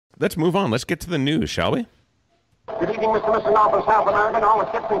let's move on. Let's get to the news, shall we? Good evening, Mr. and Mrs. Norfolk, South American. All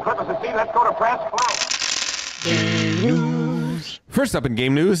the ships and clippers at sea. Let's go to press. Game news. First up in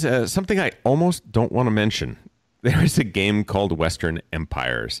game news, something I almost don't want to mention. There is a game called Western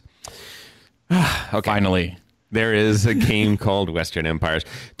Empires. Okay. Finally. There is a game called Western Empires.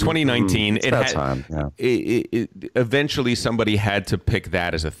 2019. It eventually somebody had to pick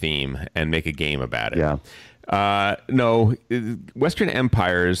that as a theme and make a game about it. Yeah. No, Western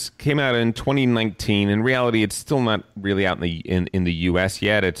Empires came out in 2019. In reality, it's still not really out in the U.S.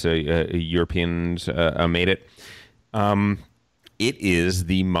 yet. It's Europeans made it. It is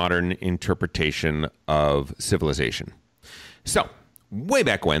the modern interpretation of Civilization. So, way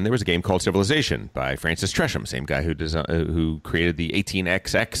back when, there was a game called Civilization by Francis Tresham, same guy who created the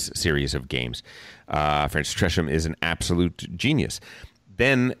 18XX series of games. Francis Tresham is an absolute genius.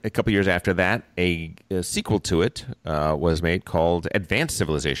 Then, a couple years after that, a sequel to it was made called Advanced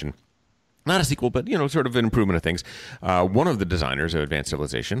Civilization. Not a sequel, but, sort of an improvement of things. One of the designers of Advanced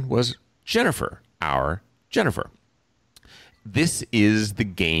Civilization was Jennifer, our Jennifer. This is the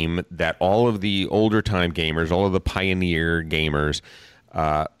game that all of the older time gamers, all of the pioneer gamers,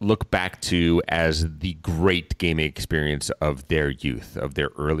 look back to as the great gaming experience of their youth, of their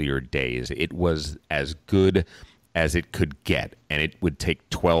earlier days. It was as good as it could get, and it would take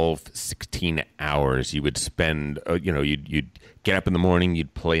 12, 16 hours. You would spend, you'd get up in the morning,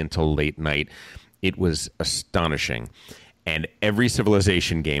 you'd play until late night. It was astonishing. And every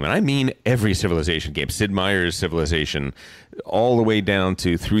Civilization game, and I mean every Civilization game, Sid Meier's Civilization, all the way down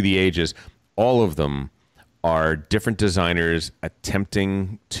to Through the Ages, all of them are different designers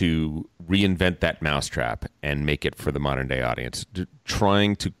attempting to reinvent that mousetrap and make it for the modern day audience,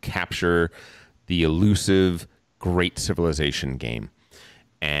 trying to capture the elusive, great Civilization game.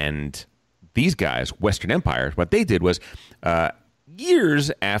 And these guys, Western Empire, what they did was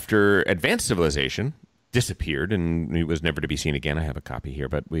years after Advanced Civilization disappeared and it was never to be seen again. I have a copy here,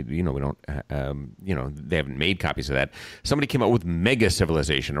 but we don't, they haven't made copies of that. Somebody came out with Mega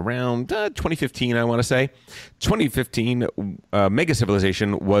Civilization around 2015, I want to say. 2015, Mega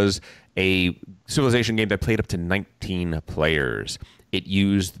Civilization was a Civilization game that played up to 19 players. It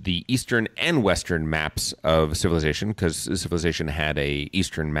used the Eastern and Western maps of Civilization because Civilization had a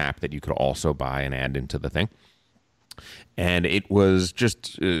Eastern map that you could also buy and add into the thing. And it was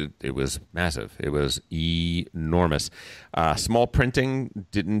just, it was massive. It was enormous. Small printing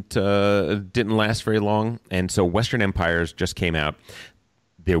didn't last very long. And so Western Empires just came out.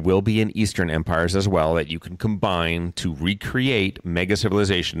 There will be an Eastern Empires as well that you can combine to recreate Mega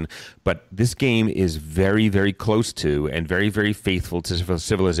Civilization. But this game is very, very close to and very, very faithful to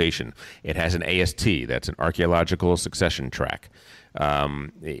Civilization. It has an AST. That's an archaeological succession track.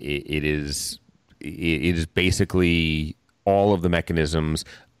 It is basically all of the mechanisms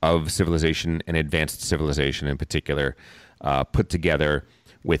of Civilization and Advanced Civilization in particular put together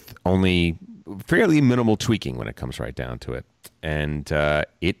with only fairly minimal tweaking when it comes right down to it. And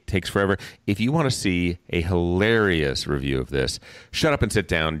it takes forever. If you want to see a hilarious review of this, Shut Up and Sit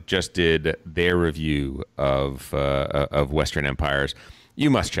Down just did their review of Western Empires. You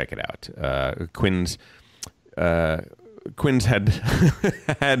must check it out. Quinn's had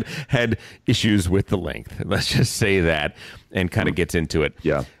had issues with the length. Let's just say that, and kind of gets into it.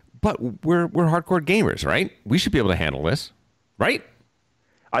 Yeah. But we're hardcore gamers, right? We should be able to handle this, right?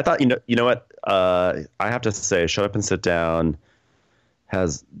 I thought, you know what? I have to say, Shut Up and Sit Down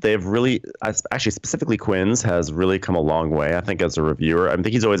they've really, actually specifically Quinn's has really come a long way, I think, as a reviewer. I think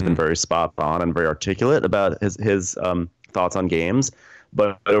he's always been very spot on and very articulate about his thoughts on games.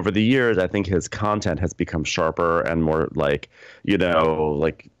 But over the years, I think his content has become sharper and more like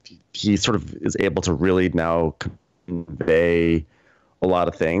he sort of is able to really now convey a lot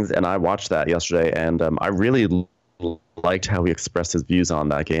of things. And I watched that yesterday, and I really liked how he expressed his views on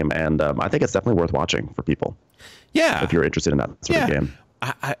that game. And I think it's definitely worth watching for people. Yeah. If you're interested in that sort of game.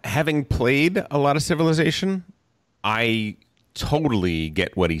 Having played a lot of Civilization, I totally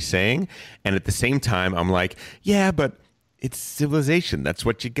get what he's saying. And at the same time, I'm like, yeah, but it's Civilization. That's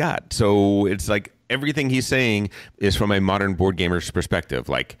what you got. So it's like everything he's saying is from a modern board gamer's perspective.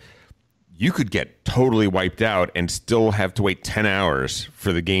 Like, you could get totally wiped out and still have to wait 10 hours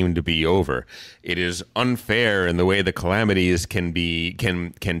for the game to be over. It is unfair in the way the calamities can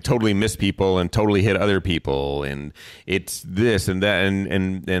totally miss people and totally hit other people. And it's this and that.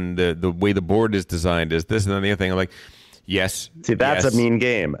 And the way the board is designed is this and then the other thing. I'm like, Yes. See, that's yes. a mean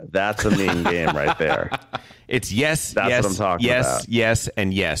game. That's a mean game right there. It's yes, That's yes, what I'm talking yes, about. yes,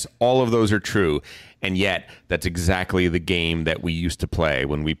 and yes. All of those are true. And yet, that's exactly the game that we used to play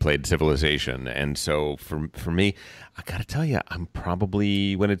when we played Civilization. And so, for me, I got to tell you, I'm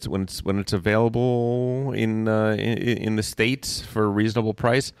probably when it's available in the States for a reasonable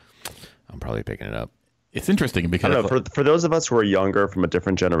price, I'm probably picking it up. It's interesting I because don't know. For those of us who are younger, from a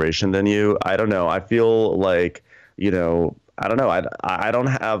different generation than you, I don't know. I feel like, I don't know. I don't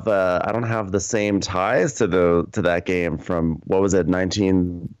have the same ties to that game from, what was it,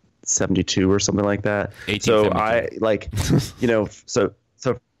 1972 or something like that. So 1872. so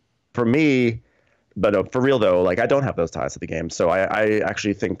for me, but no, for real though, like I don't have those ties to the game. So I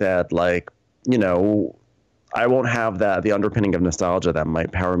actually think that, like, I won't have the underpinning of nostalgia that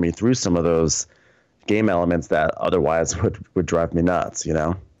might power me through some of those game elements that otherwise would drive me nuts,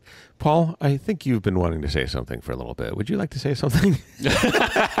 Paul, I think you've been wanting to say something for a little bit. Would you like to say something?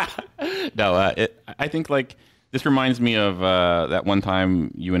 No, I think like this reminds me of that one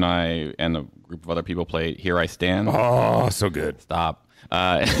time you and I and a group of other people played Here I Stand. Oh, so good. Stop.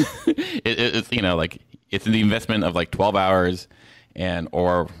 It's like it's the investment of like 12 hours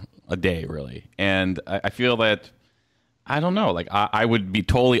or a day really, and I feel that. I don't know. Like I would be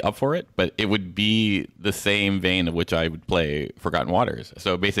totally up for it, but it would be the same vein of which I would play Forgotten Waters.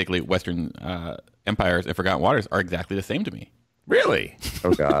 So basically, Western Empires and Forgotten Waters are exactly the same to me. Really?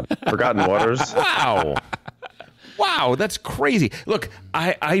 Oh God, Forgotten Waters. Wow. Wow, that's crazy. Look,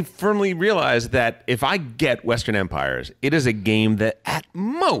 I firmly realize that if I get Western Empires, it is a game that at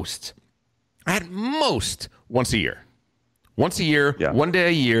most, once a year. Once a year, Yeah. one day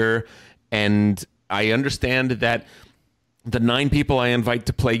a year, and I understand that the 9 people I invite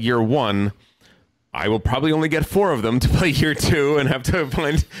to play year 1, I will probably only get 4 of them to play year 2 and have to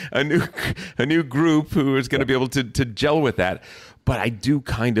find a new group who is going to be able to gel with that. But I do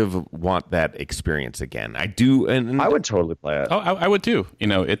kind of want that experience again. I do, and I would totally play it. Oh, I would too.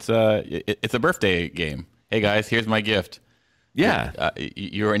 It's a birthday game. Hey guys, here's my gift. yeah,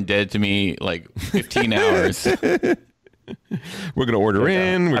 You're indebted to me like 15 hours. we're going to order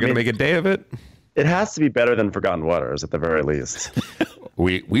in. We're going to mean- make a day of it. It has to be better than Forgotten Waters at the very least.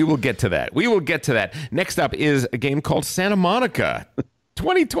 We will get to that. We will get to that. Next up is a game called Santa Monica.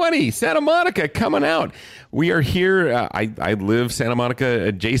 2020, Santa Monica coming out. We are here. I live Santa Monica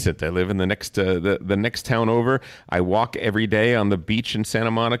adjacent. I live in the next the next town over. I walk every day on the beach in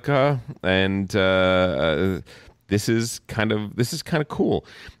Santa Monica, and this is kind of cool.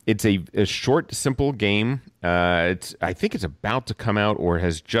 It's a short, simple game. I think it's about to come out or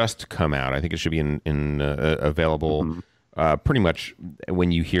has just come out. I think it should be available pretty much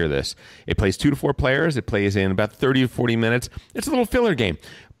when you hear this. It plays 2 to 4 players. It plays in about 30 to 40 minutes. It's a little filler game,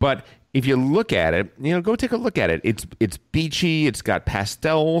 but if you look at it, go take a look at it. It's beachy. It's got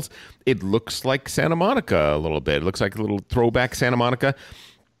pastels. It looks like Santa Monica a little bit. It looks like a little throwback Santa Monica.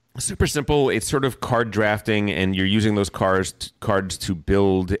 Super simple. It's sort of card drafting, and you're using those cards to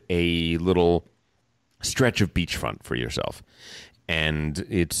build a little stretch of beachfront for yourself. And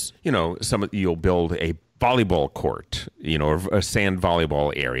it's, you'll build a volleyball court, or a sand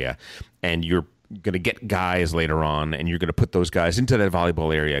volleyball area, and you're going to get guys later on, and you're going to put those guys into that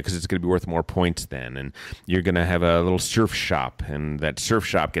volleyball area because it's going to be worth more points then. And you're going to have a little surf shop, and that surf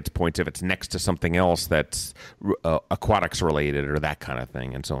shop gets points if it's next to something else that's aquatics related or that kind of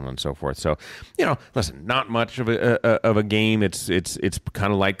thing, and so on and so forth. So, listen, not much of a game. It's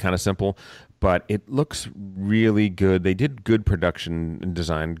kind of light, kind of simple, but it looks really good. They did good production and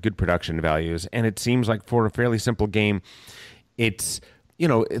design, good production values, and it seems like for a fairly simple game, it's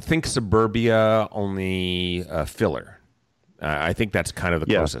think Suburbia, only filler. I think that's kind of the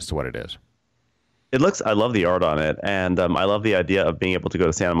closest to what it is. I love the art on it, and I love the idea of being able to go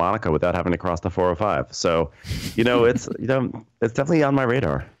to Santa Monica without having to cross the 405. So, it's it's definitely on my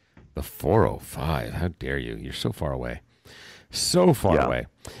radar. The 405. How dare you? You're so far away. So far away.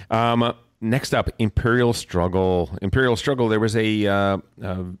 Next up, Imperial Struggle. Imperial Struggle, there was a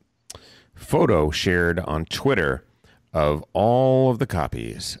photo shared on Twitter of all of the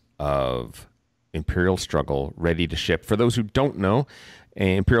copies of Imperial Struggle ready to ship. For those who don't know,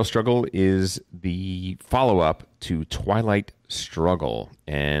 Imperial Struggle is the follow-up to Twilight Struggle,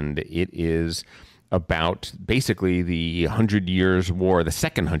 and it is about basically the 100 Years' War, the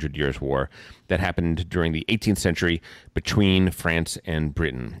Second 100 Years' War that happened during the 18th century between France and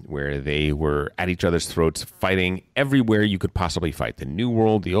Britain, where they were at each other's throats, fighting everywhere you could possibly fight: the New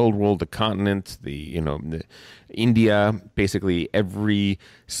World, the Old World, the continent, the India, basically every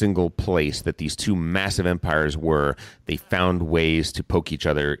single place that these two massive empires were, they found ways to poke each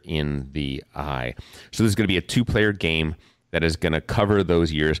other in the eye. So this is going to be a 2-player game that is going to cover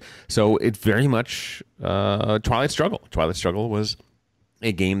those years. So it's very much Twilight Struggle. Twilight Struggle was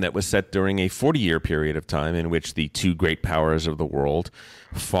a game that was set during a 40-year period of time in which the two great powers of the world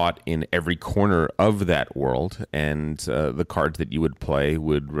fought in every corner of that world, and the cards that you would play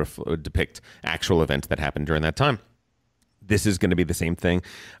would depict actual events that happened during that time. This is going to be the same thing.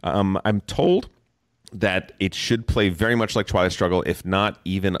 I'm told that it should play very much like Twilight Struggle, if not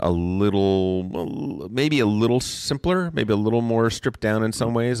even a little, maybe a little simpler, maybe a little more stripped down in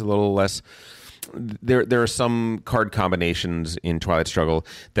some ways, a little less. There are some card combinations in Twilight Struggle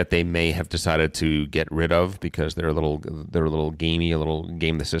that they may have decided to get rid of because they're a little gamey, a little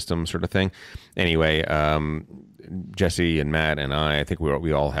game the system sort of thing. Anyway, Jesse and Matt and I think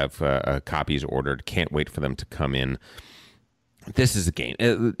we all have copies ordered. Can't wait for them to come in. This is a game.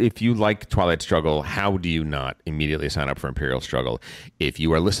 If you like Twilight Struggle, how do you not immediately sign up for Imperial Struggle? If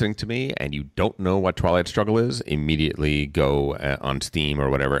you are listening to me and you don't know what Twilight Struggle is, immediately go on Steam or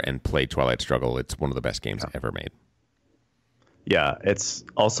whatever and play Twilight Struggle. It's one of the best games ever made. Yeah, it's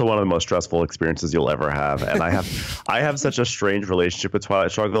also one of the most stressful experiences you'll ever have, and I have such a strange relationship with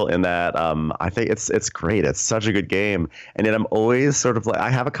Twilight Struggle in that I think it's great. It's such a good game, and yet I'm always sort of like, I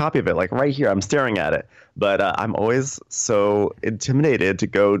have a copy of it like right here. I'm staring at it, but I'm always so intimidated to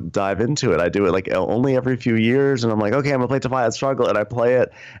go dive into it. I do it like only every few years, and I'm like, okay, I'm gonna play Twilight Struggle, and I play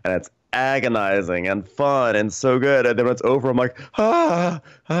it, and it's agonizing and fun and so good, and then when it's over I'm like I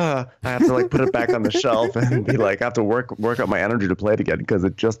have to like put it back on the shelf and be like, I have to work up my energy to play it again, because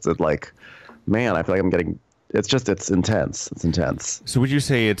it's like, man, I feel like I'm getting, it's intense. So would you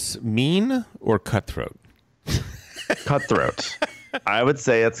say it's mean or cutthroat? Cutthroat. I would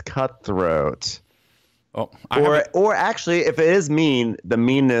say it's cutthroat. Oh, or actually, if it is mean, the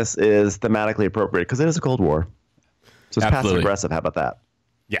meanness is thematically appropriate because it is a Cold War, so it's passive aggressive. How about that?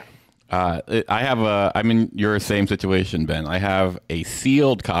 Yeah. I'm in your same situation, Ben. I have a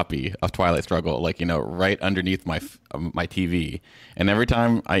sealed copy of Twilight Struggle, like, right underneath my TV. And every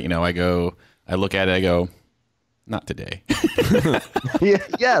time I look at it, I go, not today.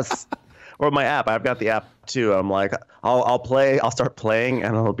 Yes. Or my app. I've got the app too. I'm like, I'll start playing,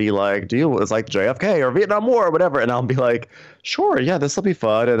 and it'll be like, it's like JFK or Vietnam War or whatever. And I'll be like, sure, yeah, this will be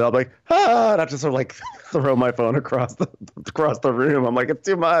fun. And I'll be like, and I just sort of like throw my phone across the room. I'm like, it's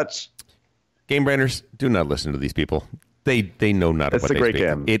too much. Game Brainers, do not listen to these people. They know not what they speak. It's a great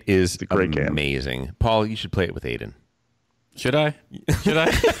game. It is a great amazing game. Paul, you should play it with Aiden. Should I?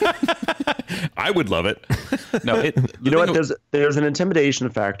 I would love it. No, you know what? There's an intimidation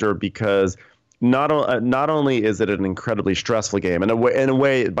factor because not only is it an incredibly stressful game, in a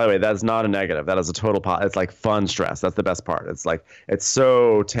way, by the way, that's not a negative. That is a total it's like fun stress. That's the best part. It's like, it's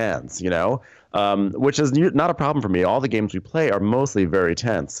so tense, which is not a problem for me. All the games we play are mostly very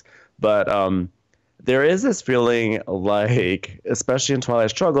tense, but there is this feeling like, especially in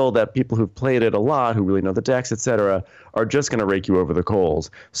Twilight Struggle, that people who've played it a lot, who really know the decks, etc., are just going to rake you over the coals.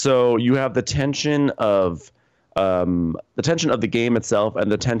 So you have the tension of the game itself,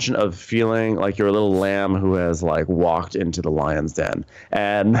 and the tension of feeling like you're a little lamb who has like walked into the lion's den,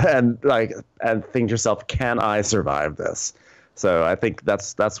 and think to yourself, can I survive this? So I think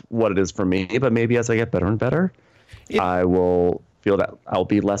that's what it is for me. But maybe as I get better and better, I will feel that I'll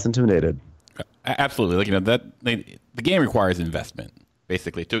be less intimidated. Absolutely. The game requires investment,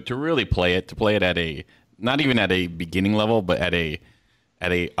 basically, to really play it, at a, not even at a beginning level, but at a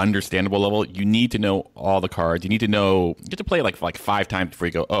understandable level. You need to know all the cards. You have to play it like 5 times before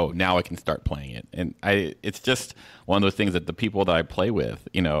you go, oh, now I can start playing it. And it's just one of those things that the people that I play with,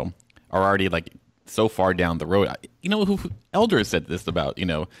 are already like so far down the road. Elder said this about,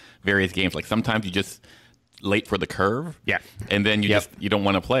 various games. Like sometimes you just late for the curve, and then you don't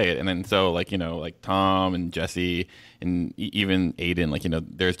want to play it, and then so like Tom and Jesse and even Aiden,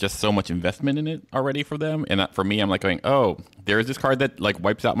 there's just so much investment in it already for them, and for me, I'm like going, oh, there's this card that like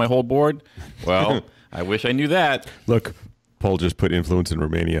wipes out my whole board. Well, I wish I knew that. Look, Paul just put influence in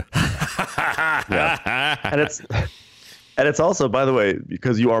Romania. And it's also, by the way,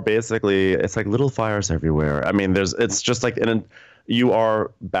 because you are basically, it's like little fires everywhere. I mean, it's just like you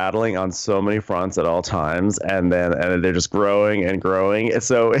are battling on so many fronts at all times, and they're just growing and growing.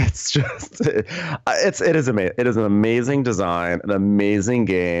 So it's just, it is amazing. It is an amazing design, an amazing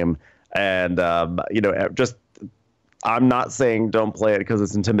game. And just I'm not saying don't play it because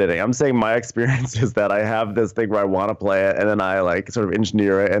it's intimidating. I'm saying my experience is that I have this thing where I want to play it, and then I like sort of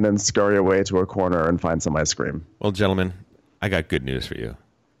engineer it and then scurry away to a corner and find some ice cream. Well, gentlemen, I got good news for you,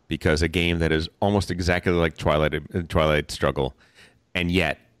 because a game that is almost exactly like Twilight Struggle, and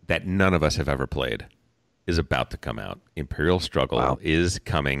yet that none of us have ever played, is about to come out. Imperial Struggle is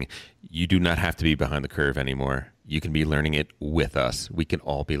coming. You do not have to be behind the curve anymore. You can be learning it with us. We can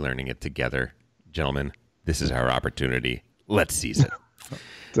all be learning it together. Gentlemen, this is our opportunity. Let's seize it.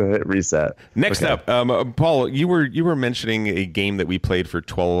 To hit reset. Next up, Paul, you were mentioning a game that we played for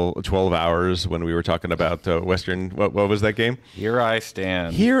 12 hours when we were talking about Western. What was that game? Here I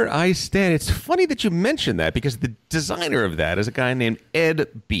Stand. Here I Stand. It's funny that you mentioned that, because the designer of that is a guy named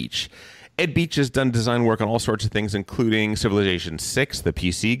Ed Beach. Ed Beach has done design work on all sorts of things, including Civilization 6, the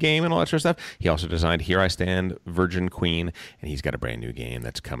PC game, and all that sort of stuff. He also designed Here I Stand, Virgin Queen, and he's got a brand new game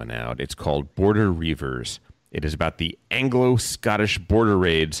that's coming out. It's called Border Reivers. It is about the Anglo-Scottish border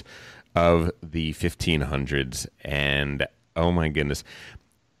raids of the 1500s, and oh my goodness,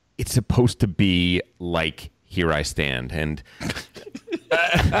 it's supposed to be like Here I Stand. And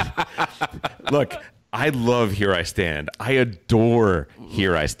look, I love Here I Stand. I adore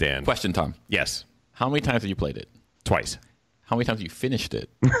Here I Stand. Question, Tom. Yes. How many times have you played it? Twice. How many times have you finished it?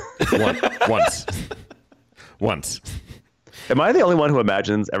 Once. Once. Am I the only one who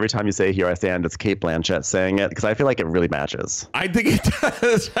imagines every time you say "Here I Stand" it's Kate Blanchett saying it? Because I feel like it really matches. I think it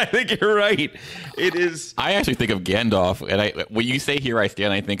does. I think you're right. It is. I actually think of Gandalf, and when you say "Here I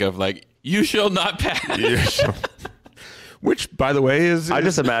Stand," I think of like, "You shall not pass." Which, by the way, is I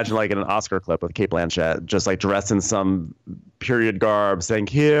just imagine like in an Oscar clip with Kate Blanchett, just like dressed in some period garb, saying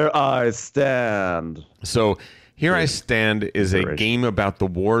 "Here I stand." So. Here I Stand is a game about the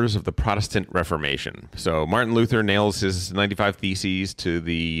wars of the Protestant Reformation. So Martin Luther nails his 95 Theses to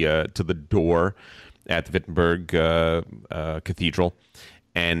the door at the Wittenberg Cathedral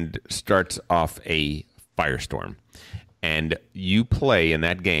and starts off a firestorm. And you play in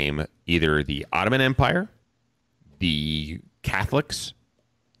that game either the Ottoman Empire, the Catholics,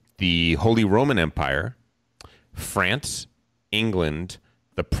 the Holy Roman Empire, France, England,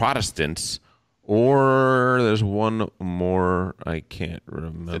 the Protestants, or there's one more I can't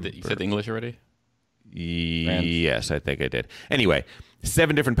remember. You said English already? Yes, I think I did. Anyway,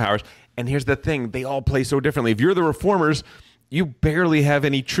 7 different powers. And here's the thing. They all play so differently. If you're the reformers, you barely have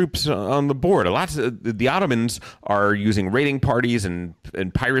any troops on the board. The Ottomans are using raiding parties and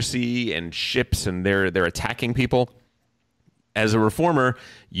piracy and ships, and they're attacking people. As a reformer,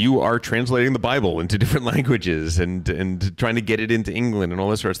 you are translating the Bible into different languages and trying to get it into England and all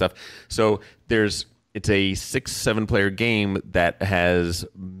this sort of stuff. So it's a 6-7 player game that has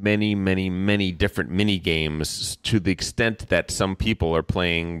many, many, many different mini games, to the extent that some people are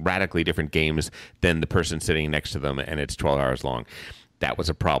playing radically different games than the person sitting next to them, and it's 12 hours long. That was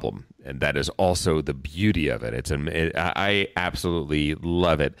a problem, and that is also the beauty of it. I absolutely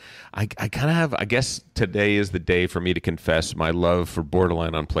love it. I kind of have, I guess today is the day for me to confess my love for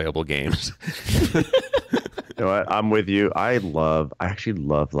borderline unplayable games. You know what? I'm with you. I actually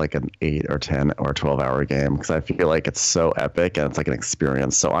love like an 8 or 10 or 12-hour game, because I feel like it's so epic and it's like an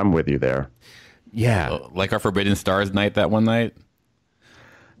experience. So I'm with you there. Yeah. Like our Forbidden Stars night that one night?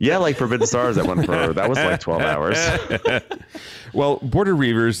 Yeah, like Forbidden Stars that was like 12 hours. Well, Border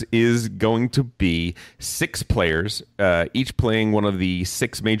Reivers is going to be 6 players, each playing one of the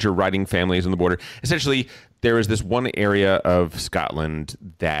 6 major riding families on the border. Essentially, there is this one area of Scotland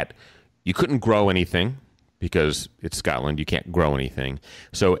that you couldn't grow anything, because it's Scotland. You can't grow anything.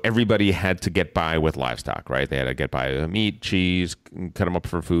 So everybody had to get by with livestock, right? They had to get by meat, cheese, cut them up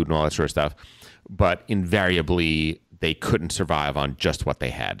for food and all that sort of stuff. But invariably, they couldn't survive on just what they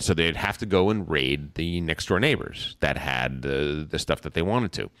had. So they'd have to go and raid the next door neighbors that had the stuff that they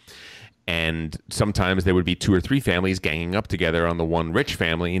wanted to. And sometimes there would be 2 or 3 families ganging up together on the one rich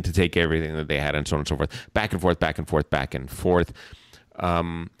family and to take everything that they had, and so on and so forth. Back and forth, back and forth, back and forth.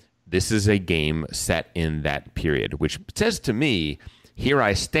 This is a game set in that period, which says to me, here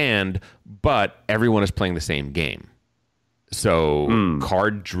I stand, but everyone is playing the same game. So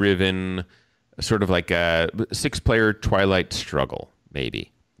card-driven, sort of like a 6-player Twilight Struggle,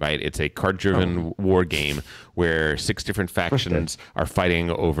 maybe, right? It's a card-driven war game where 6 different factions are fighting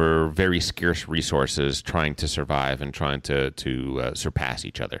over very scarce resources, trying to survive and trying to surpass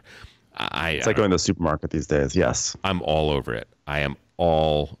each other. It's like going to the supermarket these days, yes. I'm all over it. I am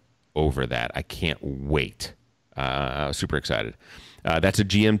all over that. I can't wait. Super excited. That's a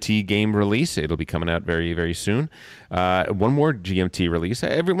GMT game release. It'll be coming out very, very soon. One more GMT release.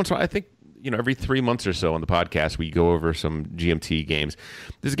 Every once in a while, I think every 3 months or so on the podcast, we go over some GMT games.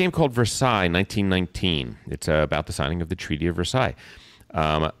 There's a game called Versailles 1919. It's about the signing of the Treaty of Versailles.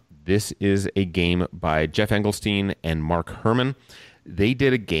 This is a game by Jeff Engelstein and Mark Herman. They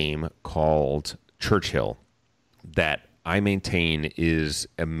did a game called Churchill that I maintain is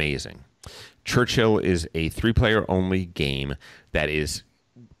amazing. Churchill is a 3-player only game that it's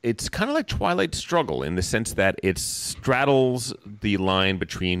kind of like Twilight Struggle in the sense that it straddles the line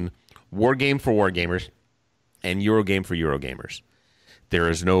between war game for war gamers and Euro game for Euro gamers. There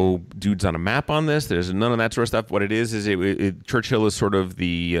is no dudes on a map on this. There's none of that sort of stuff. What it is Churchill is sort of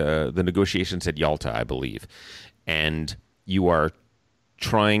the negotiations at Yalta, I believe, and you are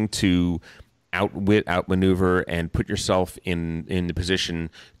trying to outmaneuver, and put yourself in the position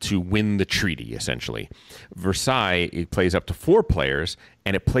to win the treaty, essentially. Versailles, it plays up to 4 players,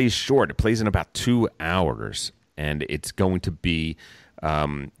 and it plays short. It plays in about 2 hours, and it's going to be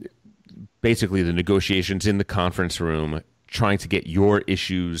basically the negotiations in the conference room, trying to get your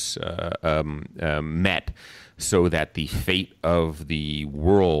issues met so that the fate of the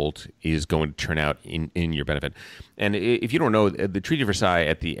world is going to turn out in your benefit. And if you don't know, the Treaty of Versailles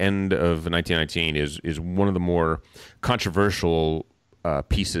at the end of 1919 is one of the more controversial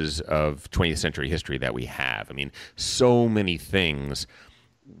pieces of 20th century history that we have. I mean, so many things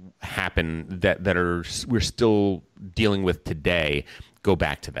happen that we're still dealing with today go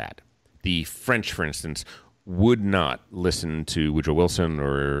back to that. The French, for instance, would not listen to Woodrow Wilson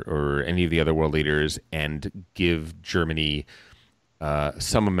or any of the other world leaders and give Germany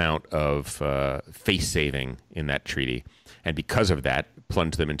some amount of face saving in that treaty. And because of that,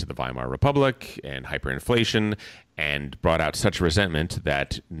 plunged them into the Weimar Republic and hyperinflation, and brought out such resentment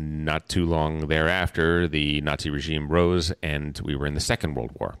that not too long thereafter, the Nazi regime rose, and we were in the Second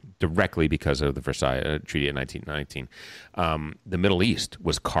World War, directly because of the Versailles Treaty of 1919. The Middle East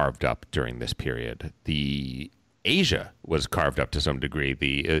was carved up during this period. Asia was carved up to some degree.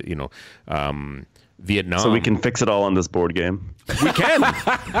 Vietnam. So we can fix it all on this board game. We can.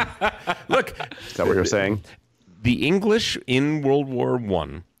 Look. Is that what you're saying? The English in World War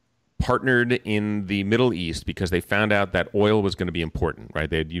I partnered in the Middle East because they found out that oil was going to be important,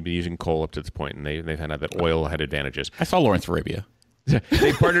 right? You'd been using coal up to this point, and they found out that oil had advantages. I saw Lawrence of Arabia.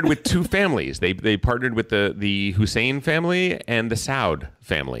 They partnered with 2 families. They partnered with the Hussein family and the Saud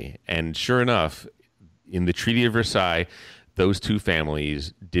family. And sure enough, in the Treaty of Versailles, those 2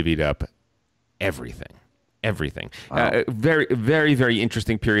 families divvied up everything. Wow. Very, very, very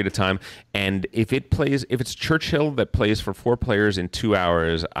interesting period of time. And if it's Churchill that plays for 4 players in 2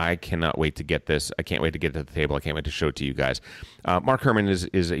 hours, I cannot wait to get this. I can't wait to get it to the table. I can't wait to show it to you guys. Mark Herman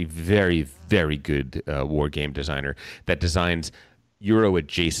is a very, very good war game designer that designs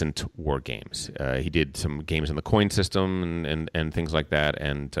Euro-adjacent war games. He did some games in the coin system and things like that,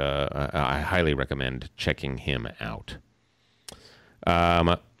 and I highly recommend checking him out.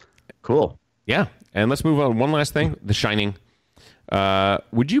 Cool. Yeah, and let's move on. One last thing, The Shining.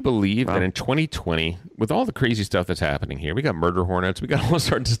 Would you believe that in 2020, with all the crazy stuff that's happening here, we got murder hornets, we got all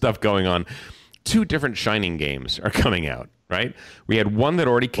sorts of stuff going on, 2 different Shining games are coming out, right? We had one that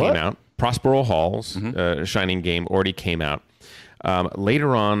already came out, Prospero Hall's Shining game already came out.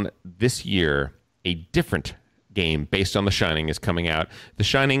 Later on this year, a different game based on The Shining is coming out. The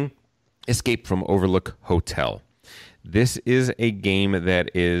Shining Escape from Overlook Hotel. This is a game that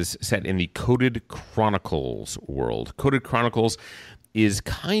is set in the Coded Chronicles world. Coded Chronicles is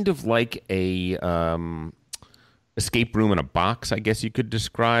kind of like a escape room in a box, I guess you could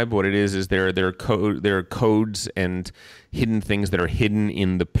describe. What it is there are codes and hidden things that are hidden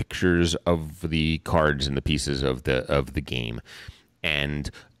in the pictures of the cards and the pieces of the game. And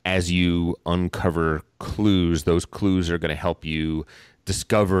as you uncover clues, those clues are going to help you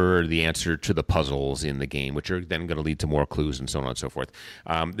discover the answer to the puzzles in the game, which are then going to lead to more clues and so on and so forth.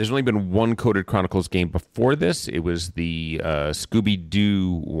 There's only been one Coded Chronicles game before this. It was the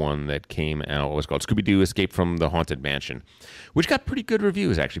Scooby-Doo one that came out. What was it called? Scooby-Doo Escape from the Haunted Mansion, which got pretty good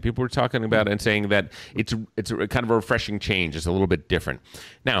reviews, actually. People were talking about it and saying that it's a kind of a refreshing change. It's a little bit different.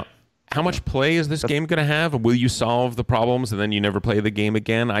 Now, how much play is this game going to have? Will you solve the problems and then you never play the game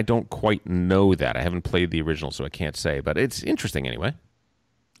again? I don't quite know that. I haven't played the original, so I can't say. But it's interesting anyway.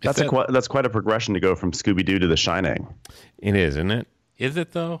 That's quite a progression to go from Scooby-Doo to The Shining. It is, isn't it? Is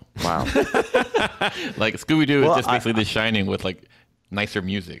it, though? Wow. Like, Scooby-Doo is just basically The Shining with, like, nicer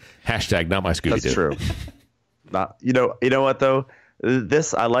music. Hashtag not my Scooby-Doo. That's true. You know what, though?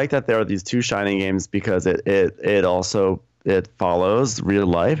 I like that there are these 2 Shining games because it also follows real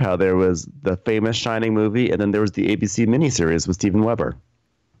life, how there was the famous Shining movie, and then there was the ABC miniseries with Steven Weber.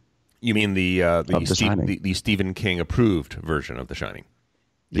 You mean the Stephen King approved version of The Shining?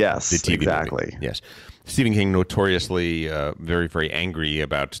 Yes, the TV exactly. movie. Yes. Stephen King notoriously very, very angry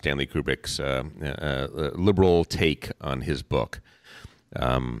about Stanley Kubrick's liberal take on his book,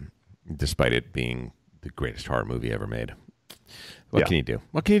 despite it being the greatest horror movie ever made. What can you do?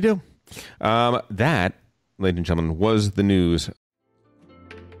 What can you do? That, ladies and gentlemen, was the news.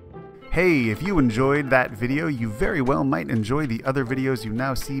 Hey, if you enjoyed that video, you very well might enjoy the other videos you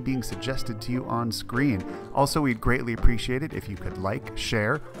now see being suggested to you on screen. Also, we'd greatly appreciate it if you could like,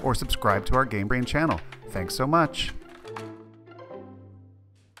 share, or subscribe to our Game Brain channel. Thanks so much.